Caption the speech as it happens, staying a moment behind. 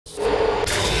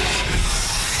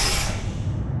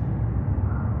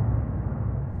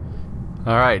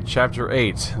Alright, Chapter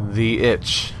 8, The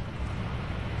Itch.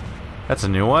 That's a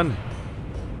new one.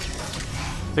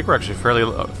 I think we're actually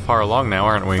fairly far along now,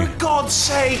 aren't we? For God's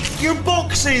sake, your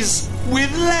boxes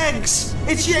with legs!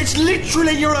 It's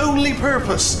literally your only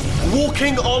purpose.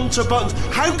 Walking onto buttons.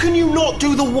 How can you not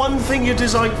do the one thing you're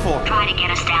designed for? Try to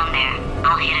get us down there.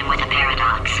 I'll hit him with a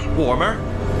paradox. Warmer.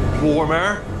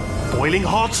 Warmer. Boiling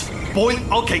hot.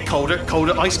 Okay, colder,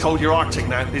 ice cold. You're Arctic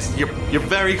now. You're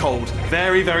very cold.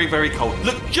 Very, very, very cold.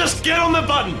 Look, just get on the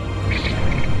button!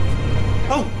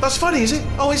 Oh, that's funny, is it?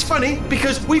 Oh, it's funny,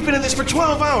 because we've been in this for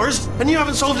 12 hours, and you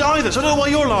haven't solved it either, so I don't know why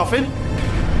you're laughing.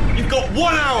 You've got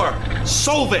 1 hour!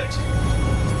 Solve it!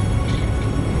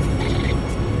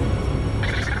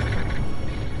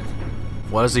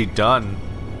 What has he done?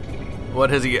 What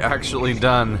has he actually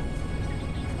done?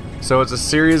 So it's a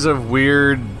series of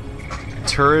weird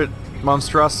turret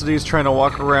monstrosities trying to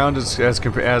walk around as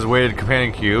weighted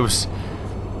companion cubes.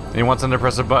 And he wants them to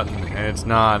press a button, and it's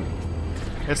not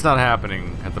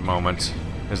happening at the moment,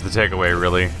 is the takeaway,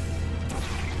 really.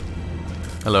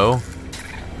 Hello?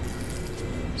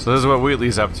 So this is what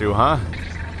Wheatley's up to, huh?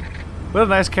 What a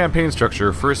nice campaign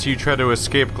structure. First you try to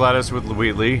escape GLaDOS with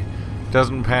Wheatley.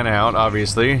 Doesn't pan out,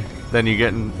 obviously. Then you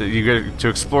get to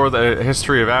explore the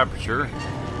history of Aperture.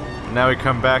 Now we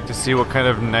come back to see what kind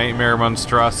of nightmare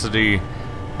monstrosity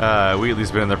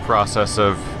Wheatley's been in the process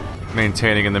of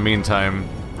maintaining in the meantime.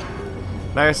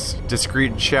 Nice,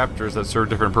 discrete chapters that serve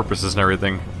different purposes and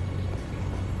everything.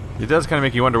 It does kind of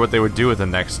make you wonder what they would do with the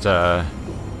next,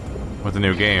 with the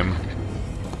new game.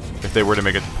 If they were to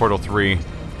make it Portal 3.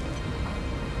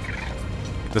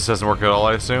 This doesn't work at all,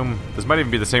 I assume. This might even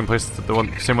be the same place,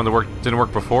 same one that didn't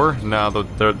work before. No,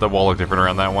 the wall looked different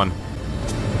around that one.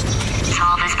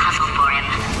 Solve this puzzle for him.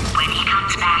 When he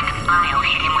comes back, I'll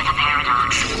hit him with a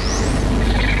paradox.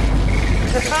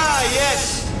 Ah,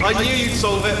 yes! I knew you'd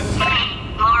solve it. Hey,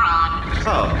 moron.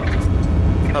 Oh.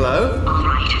 Hello?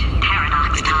 Alright,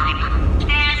 paradox time.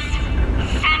 This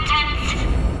sentence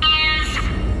is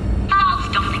false.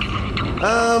 Don't think about it.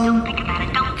 Don't think about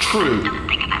it. Don't True. Don't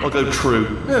think about it. I'll go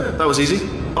true. Yeah, that was easy.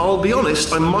 I'll be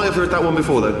honest, I might have heard that one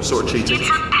before though. Sort of cheated. It's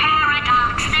a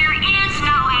paradox. There is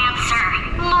no answer.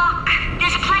 Look,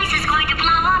 this place is going to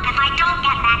blow up if I don't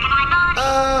get back in my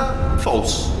body.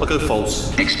 False. I'll go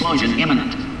false. Explosion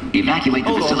imminent. Evacuate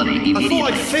the facility immediately.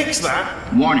 I thought I'd fix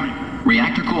that. Warning.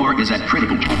 Reactor core is at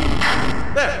critical.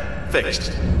 There.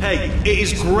 Fixed. Hey, it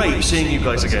is great seeing you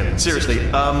guys again. Seriously,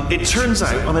 it turns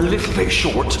out I'm a little bit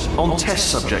short on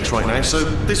test subjects right now, so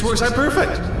this works out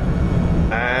perfect.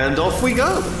 And off we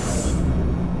go.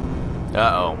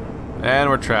 Uh-oh. And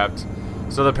we're trapped.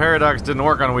 So the paradox didn't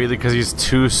work on Wheatley because he's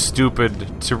too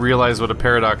stupid to realize what a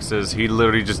paradox is. He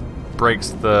literally just breaks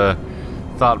the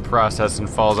thought process and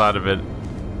falls out of it.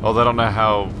 Although I don't know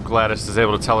how GLaDOS is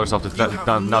able to tell herself to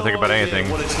nothing about anything.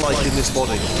 What it's like in this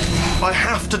body. I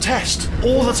have to test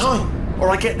all the time, or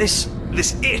I get this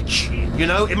itch. You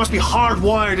know, it must be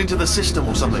hardwired into the system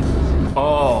or something.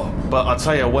 Oh, but I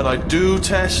tell you, when I do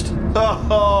test,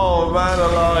 oh man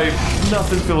alive,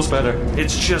 nothing feels better.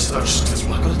 It's just, that's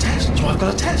what I've got to test. That's what I've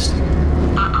got to test.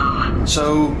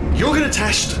 So you're gonna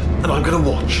test, and I'm gonna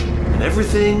watch, and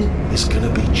everything is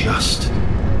gonna be just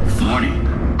fine. Warning.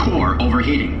 Core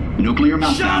overheating. Nuclear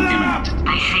meltdown imminent.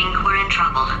 I think we're in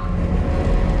trouble.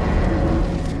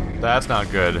 That's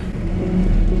not good.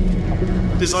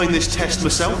 Designed this test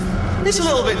myself. It's a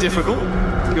little bit difficult.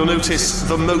 You'll notice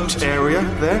the moat area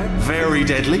there. Very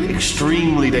deadly,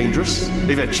 extremely dangerous.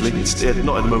 Eventually, it's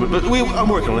not at the moment, but I'm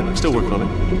working on it. Still working on it.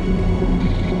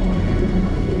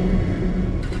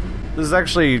 This is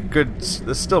actually good.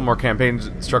 There's still more campaign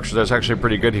structure that's actually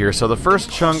pretty good here. So the first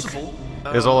chunk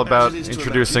is all about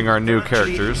introducing our new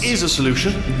characters. Is a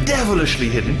solution, devilishly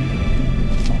hidden.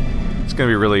 It's gonna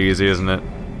be really easy, isn't it?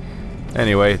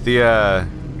 Anyway, the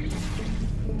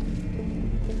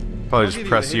probably just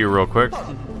press U real quick.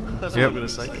 That's what I'm gonna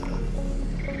say.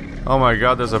 Oh my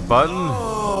god, there's a button?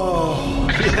 Oh,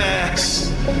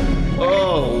 yes!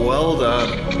 Oh, well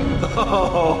done.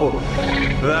 Oh,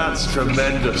 that's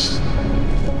tremendous.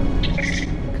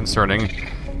 Concerning.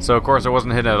 So of course it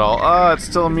wasn't hidden at all. Ah, it's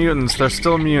still mutants. They're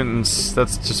still mutants.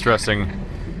 That's distressing.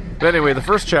 But anyway, the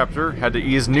first chapter had to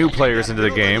ease new players into the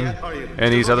game,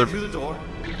 and these other.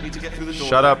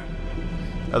 Shut up.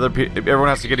 Everyone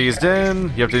has to get eased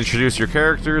in. You have to introduce your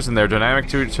characters and their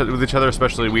dynamic with each other,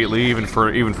 especially Wheatley, even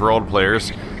for old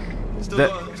players.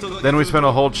 Then we spent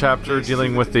a whole chapter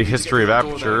dealing with the history of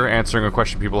Aperture, answering a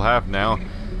question people have now.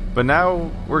 But now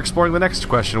we're exploring the next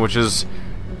question, which is,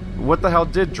 what the hell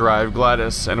did drive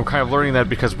GLaDOS? And we're kind of learning that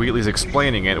because Wheatley's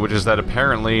explaining it, which is that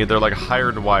apparently they're like they're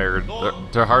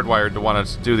hardwired to want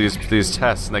to do these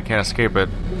tests, and they can't escape it.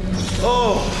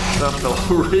 Oh, that felt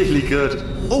really good.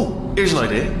 Oh, here's an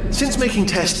idea. Since making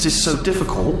tests is so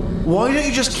difficult, why don't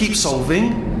you just keep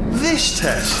solving this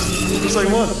test? The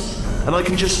same one. And I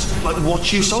can just, like,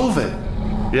 watch you solve it.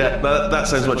 Yeah, that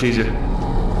sounds much easier.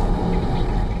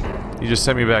 You just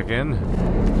sent me back in?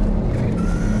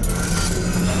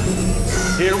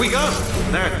 Here we go.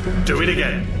 Now, do it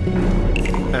again.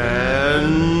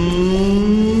 And...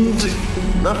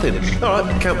 nothing.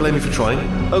 Alright, can't blame me for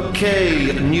trying.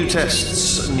 Okay, new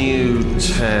tests. New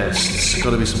tests.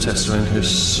 Gotta be some tests around here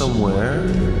somewhere.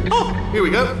 Oh, here we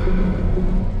go.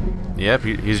 Yep,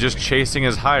 he's just chasing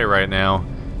his high right now.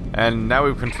 And now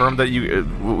we've confirmed that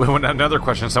another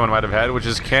question someone might have had, which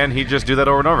is, can he just do that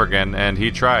over and over again? And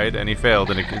he tried, and he failed,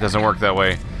 and it doesn't work that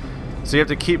way. So you have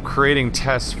to keep creating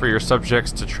tests for your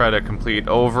subjects to try to complete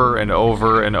over and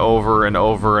over and over and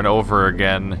over and over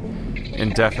again,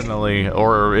 indefinitely,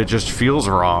 or it just feels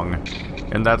wrong.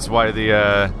 And that's why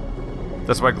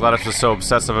GLaDOS was so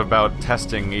obsessive about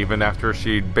testing, even after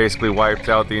she basically wiped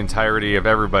out the entirety of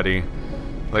everybody.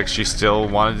 Like, she still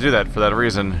wanted to do that for that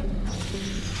reason.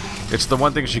 It's the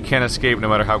one thing she can't escape, no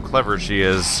matter how clever she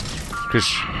is. So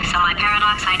my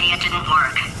paradox idea didn't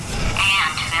work,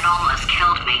 and it almost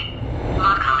killed me.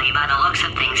 Luckily, by the looks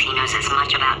of things, he knows as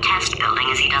much about test building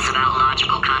as he does about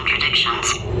logical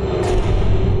contradictions.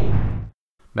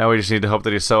 Now we just need to hope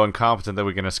that he's so incompetent that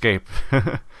we can escape.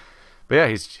 But yeah,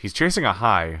 he's chasing a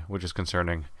high, which is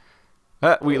concerning.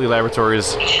 Wheatley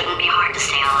Laboratories. It shouldn't be hard to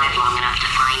stay alive long enough to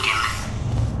find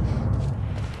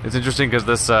him. It's interesting because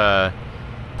this,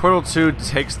 Portal 2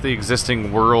 takes the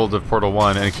existing world of Portal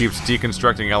 1 and keeps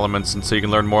deconstructing elements, and so you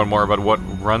can learn more and more about what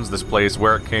runs this place,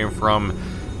 where it came from,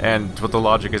 and what the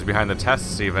logic is behind the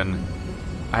tests, even.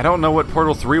 I don't know what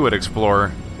Portal 3 would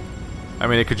explore. I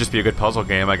mean, it could just be a good puzzle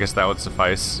game, I guess that would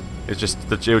suffice. It's just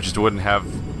that it just wouldn't have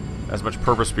as much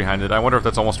purpose behind it. I wonder if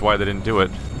that's almost why they didn't do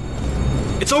it.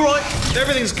 It's alright,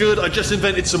 everything's good, I just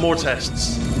invented some more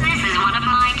tests. This is one of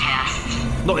my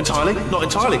tests. Not entirely, not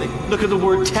entirely. Look at the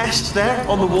word test there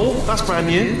on the wall, that's brand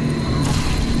new.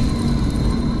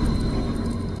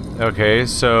 Okay,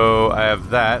 so I have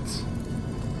that.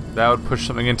 That would push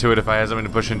something into it if I had something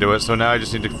to push into it, so now I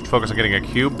just need to focus on getting a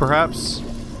cube, perhaps?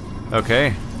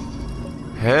 Okay.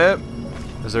 Hip.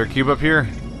 Is there a cube up here?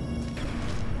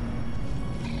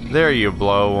 There you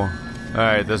blow.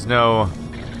 Alright, there's no...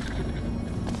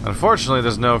 Unfortunately,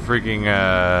 there's no freaking,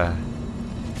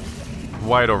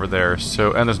 white over there,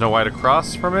 so... And there's no white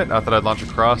across from it? I thought I'd launch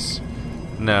across.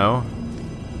 No.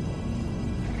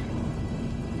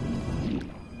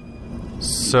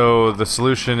 So, the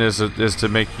solution is to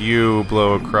make you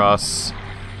blow across,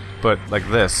 but like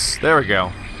this. There we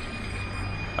go.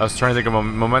 I was trying to think of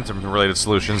momentum-related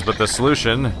solutions, but the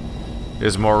solution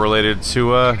is more related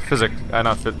to,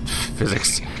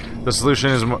 physics. The solution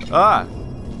is more...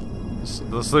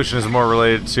 The solution is more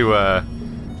related to,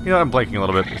 you know, I'm blanking a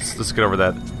little bit. Let's get over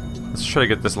that. Let's try to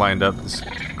get this lined up. This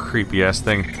creepy-ass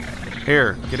thing.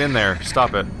 Here, get in there.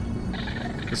 Stop it.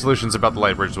 The solution's about the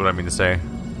light bridge is what I mean to say.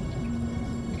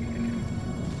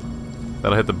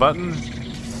 That'll hit the button.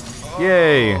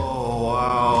 Yay! Oh,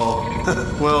 wow.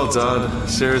 Well done.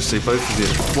 Seriously, both of you.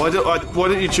 Why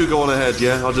don't you two go on ahead,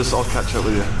 yeah? I'll catch up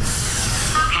with you.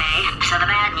 Okay, so the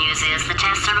bad news is the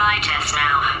tests are my tests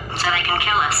now, so they can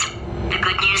kill us. The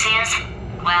good news is,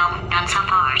 well, none so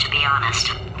far, to be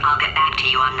honest. I'll get back to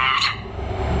you on that.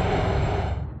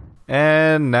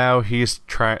 And now he's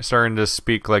starting to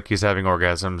speak like he's having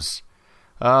orgasms.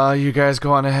 You guys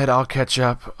go on ahead, I'll catch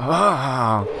up. I'd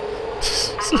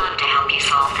love to help you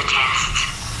solve the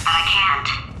tests, but I can't.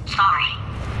 Sorry.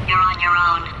 You're on your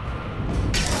own.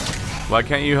 Why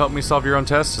can't you help me solve your own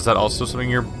tests? Is that also something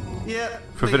you're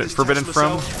forbidden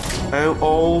from? Out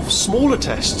of smaller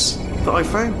tests that I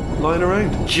found lying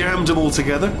around. Jammed them all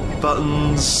together.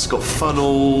 Buttons, got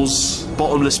funnels,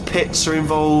 bottomless pits are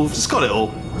involved. It's got it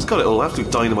all. It's got it all.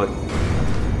 Absolute dynamite.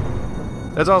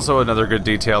 That's also another good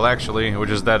detail, actually,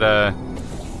 which is that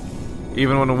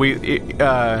even when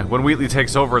Wheatley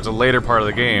takes over, it's a later part of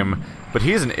the game, but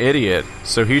he's an idiot,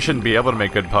 so he shouldn't be able to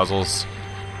make good puzzles.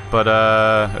 But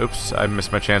oops, I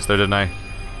missed my chance there, didn't I?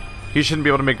 He shouldn't be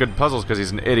able to make good puzzles because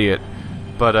he's an idiot.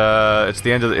 But it's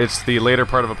the later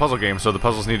part of a puzzle game, so the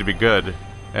puzzles need to be good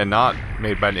and not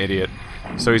made by an idiot.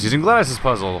 So he's using GLaDOS'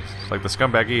 puzzle, like the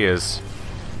scumbag he is.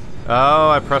 Oh,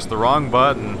 I pressed the wrong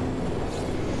button.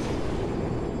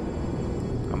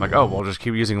 I'm like, oh, we'll just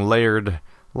keep using layered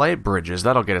light bridges.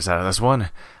 That'll get us out of this one.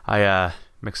 I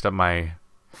mixed up my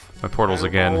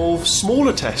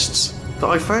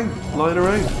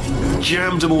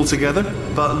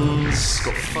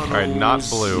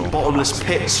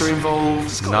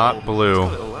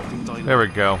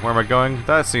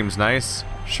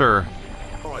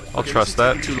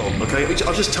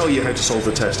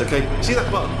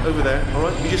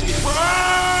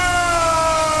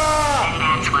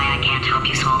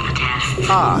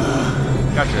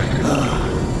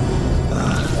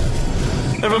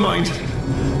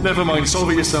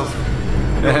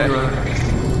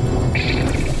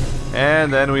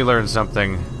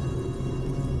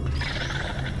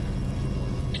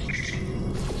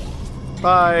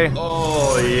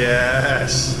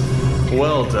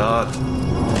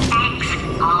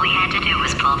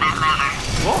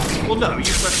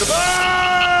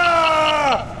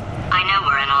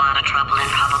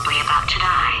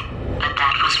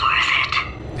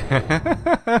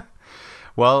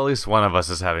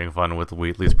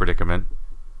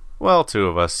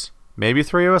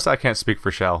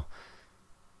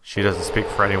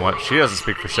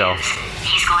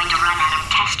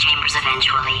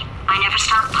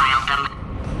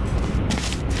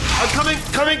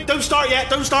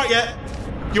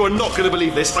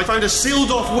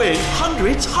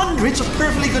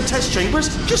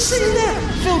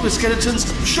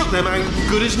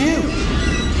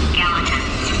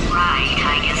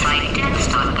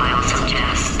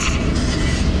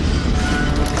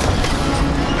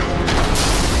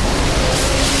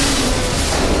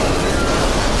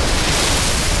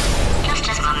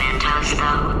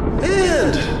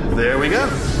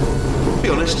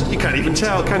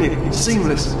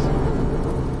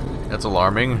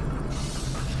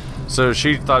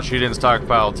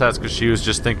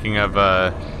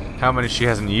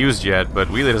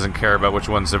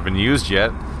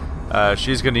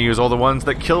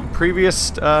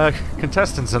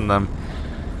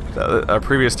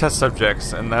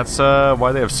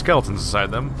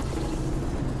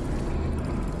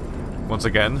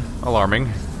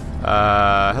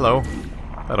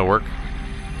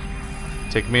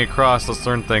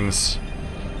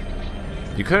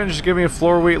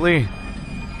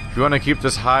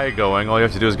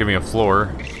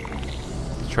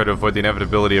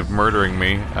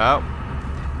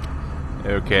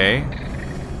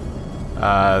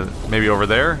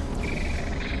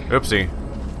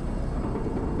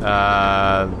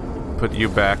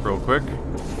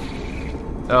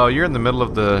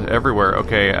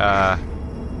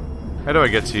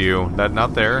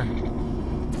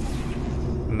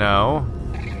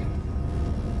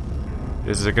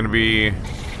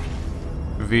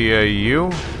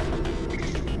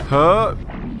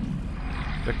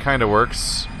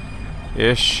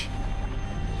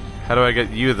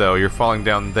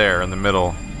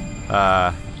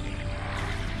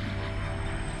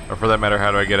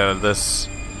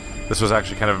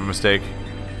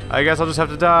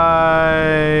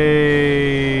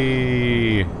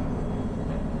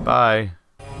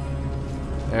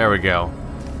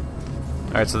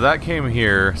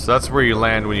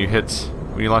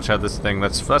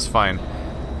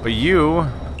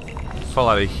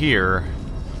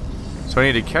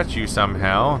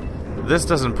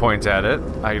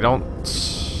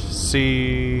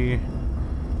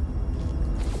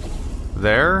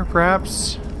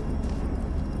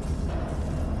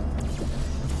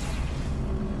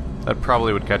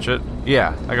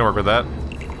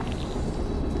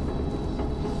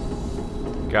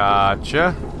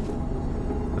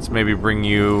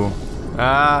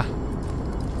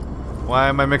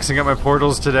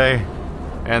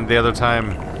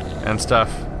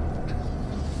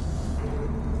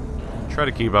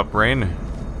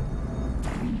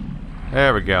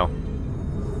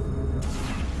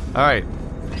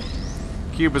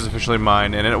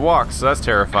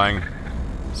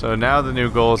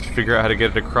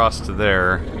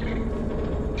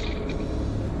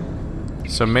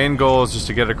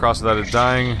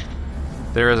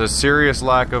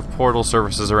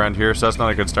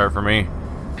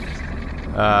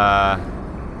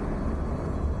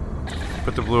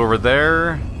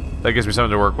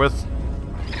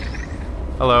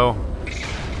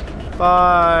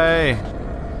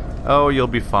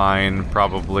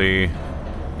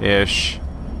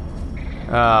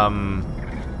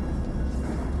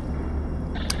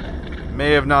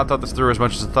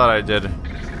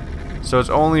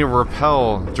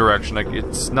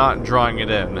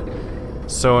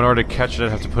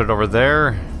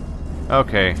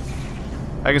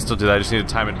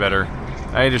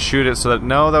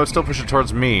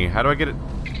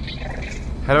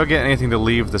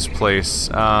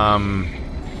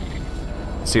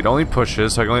See, it only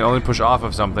pushes, so I can only push off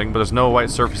of something, but there's no white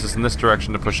surfaces in this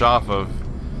direction to push off of.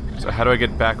 So how do I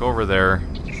get back over there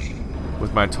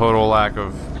with my total lack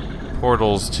of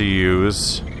portals to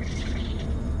use?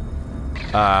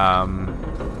 Huh.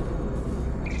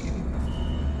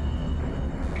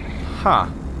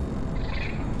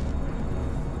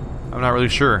 I'm not really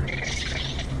sure.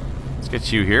 Let's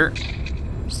get you here.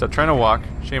 Stop trying to walk.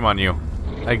 Shame on you.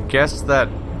 I guess that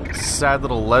sad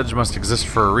little ledge must exist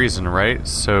for a reason, right?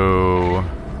 So...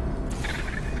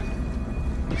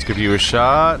 let's give you a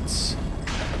shot.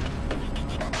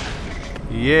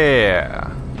 Yeah.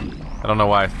 I don't know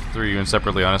why I threw you in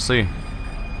separately, honestly.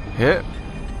 Hit.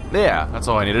 Yeah, that's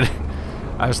all I needed.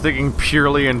 I was thinking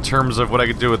purely in terms of what I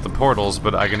could do with the portals,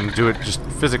 but I can do it just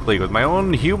physically with my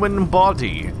own human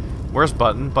body. Where's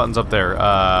button? Button's up there.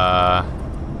 I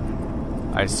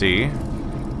see.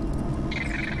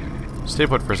 Stay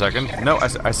put for a second. No,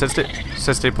 I said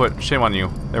stay put. Shame on you.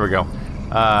 There we go.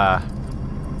 I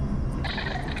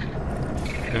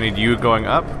need you going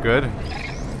up. Good.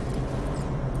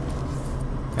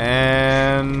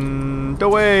 And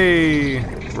away.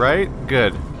 Right?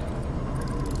 Good.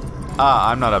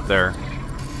 Ah, I'm not up there.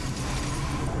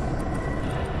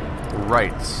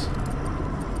 Right.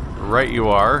 Right you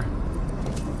are.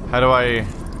 How do I...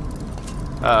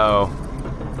 uh-oh.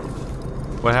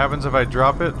 What happens if I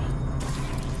drop it?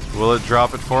 Will it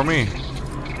drop it for me?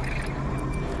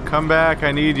 Come back,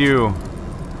 I need you.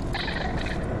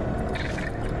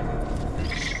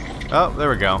 Oh, there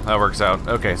we go. That works out.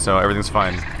 Okay, so everything's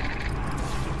fine.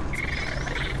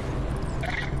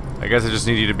 I guess I just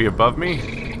need you to be above me.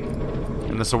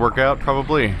 And this will work out,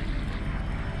 probably.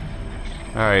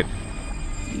 Alright.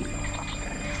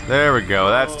 There we go.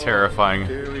 That's terrifying.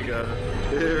 Here we go.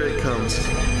 Here it comes.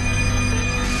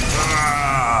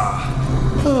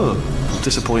 Ah. Oh,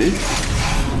 disappointed.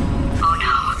 Oh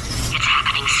no, it's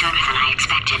happening sooner than I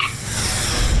expected.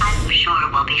 I'm sure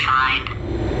we'll be fine.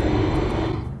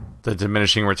 The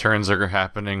diminishing returns are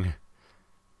happening.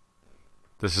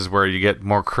 This is where you get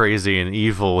more crazy and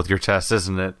evil with your test,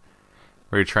 isn't it?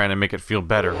 Where you're trying to make it feel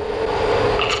better.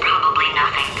 It's probably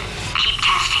nothing. Keep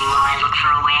testing while I look for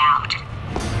a way out.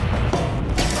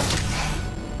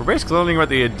 We're basically learning about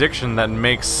the addiction that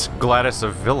makes GLaDOS a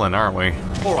villain, aren't we?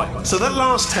 Alright, so that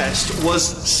last test was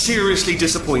seriously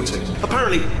disappointing.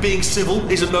 Apparently, being civil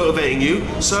isn't motivating you,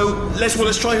 so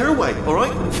let's try her way,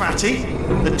 alright? Fatty,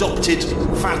 adopted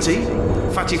fatty,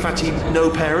 fatty,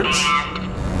 no parents.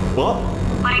 And What?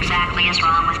 what exactly is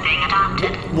wrong with being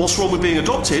adopted? What's wrong with being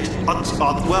adopted?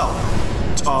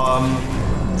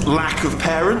 Lack of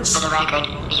parents. For the record,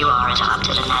 you are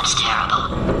adopted and that's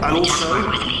terrible. And Just also,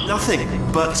 work with me. nothing.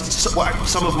 But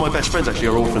some of my best friends actually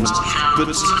are orphans. Also, But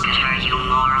look at her, you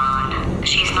moron.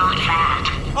 She's not fat.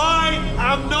 I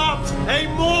am not a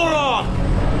moron!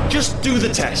 Just do the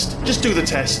test. Just do the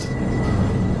test.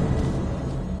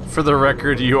 For the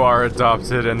record, you are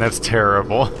adopted, and that's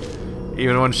terrible.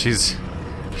 Even when she's...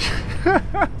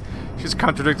 she's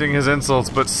contradicting his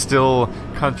insults, but still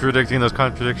contradicting those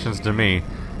contradictions to me.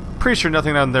 Pretty sure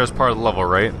nothing down there is part of the level,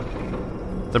 right?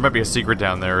 There might be a secret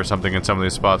down there or something in some of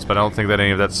these spots, but I don't think that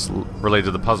any of that's related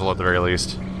to the puzzle at the very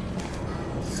least.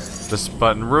 This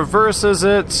button reverses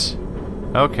it!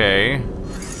 Okay.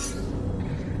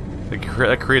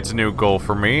 That creates a new goal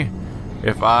for me.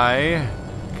 If I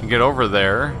can get over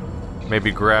there,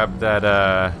 maybe grab that,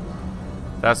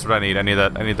 that's what I need. I need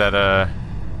that,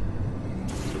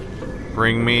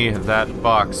 bring me that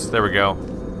box. There we go.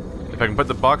 If I can put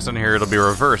the box in here, it'll be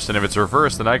reversed. And if it's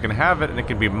reversed, then I can have it, and it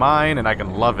can be mine, and I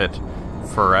can love it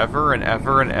forever and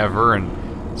ever and ever, and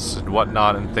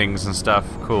whatnot, and things and stuff.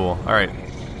 Cool. Alright.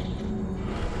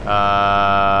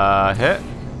 Hit?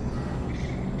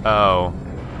 Oh.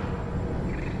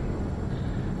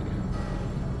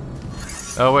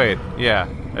 Oh, wait. Yeah.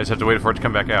 I just have to wait for it to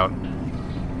come back out.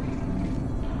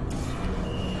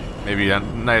 Maybe a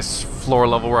nice floor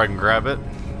level where I can grab it.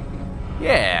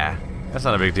 Yeah, that's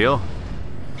not a big deal.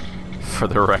 For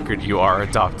the record, you are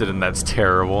adopted and that's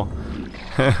terrible.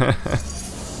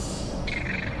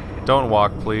 Don't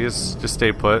walk, please. Just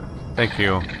stay put. Thank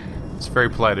you. It's very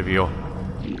polite of you.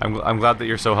 I'm glad that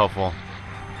you're so helpful.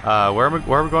 Where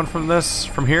are we going from this?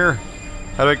 From here?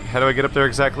 How do I get up there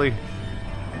exactly?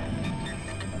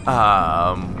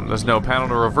 There's no panel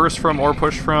to reverse from or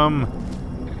push from.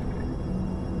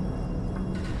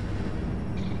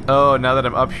 Oh, now that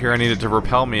I'm up here, I need it to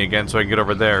repel me again so I can get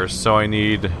over there. So I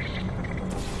need...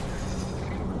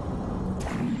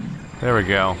 There we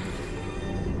go.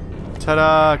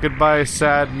 Ta-da! Goodbye,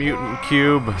 sad mutant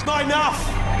cube. It's not enough!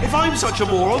 If I'm such a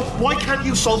moron, why can't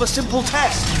you solve a simple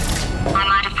test? I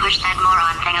might have pushed pushed that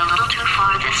moron thing a little too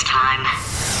far this time.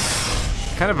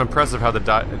 Kind of impressive how the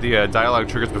dialogue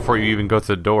triggers before you even go to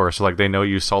the door, so like they know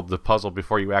you solved the puzzle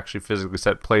before you actually physically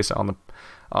set place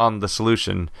on the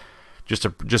solution. Just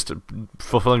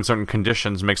fulfilling certain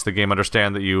conditions makes the game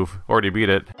understand that you've already beat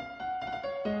it.